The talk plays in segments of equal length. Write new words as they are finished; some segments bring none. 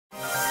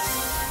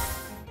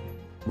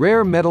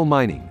Rare Metal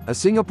Mining, a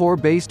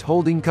Singapore-based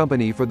holding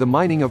company for the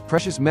mining of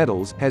precious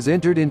metals, has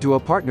entered into a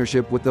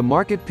partnership with the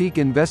Market Peak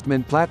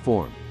investment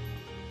platform.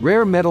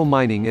 Rare Metal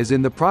Mining is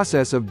in the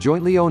process of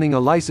jointly owning a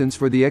license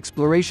for the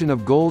exploration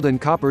of gold and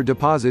copper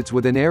deposits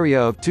with an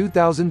area of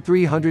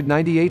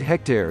 2,398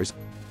 hectares,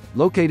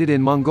 located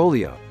in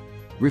Mongolia,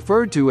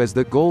 referred to as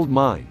the Gold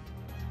Mine.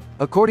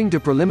 According to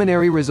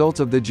preliminary results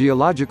of the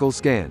geological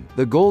scan,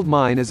 the gold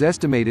mine is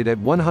estimated at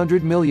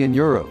 €100 million.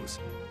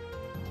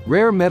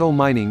 Rare Metal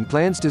Mining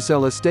plans to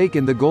sell a stake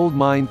in the gold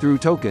mine through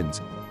tokens,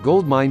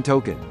 gold mine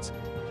tokens.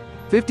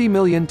 50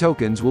 million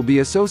tokens will be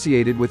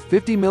associated with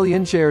 50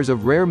 million shares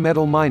of Rare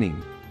Metal Mining.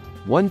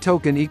 1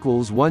 token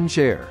equals 1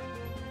 share.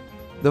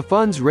 The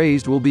funds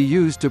raised will be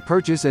used to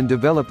purchase and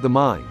develop the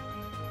mine.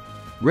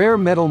 Rare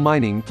Metal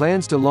Mining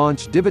plans to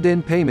launch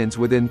dividend payments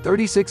within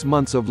 36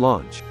 months of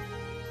launch.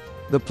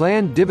 The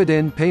planned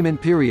dividend payment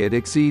period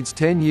exceeds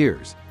 10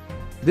 years.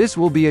 This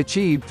will be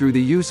achieved through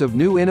the use of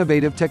new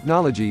innovative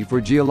technology for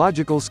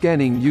geological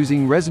scanning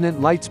using resonant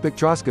light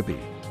spectroscopy,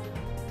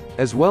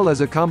 as well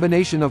as a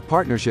combination of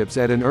partnerships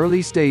at an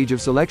early stage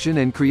of selection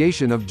and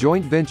creation of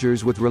joint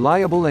ventures with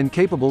reliable and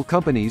capable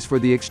companies for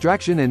the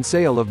extraction and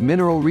sale of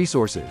mineral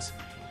resources.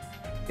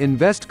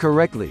 Invest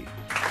correctly.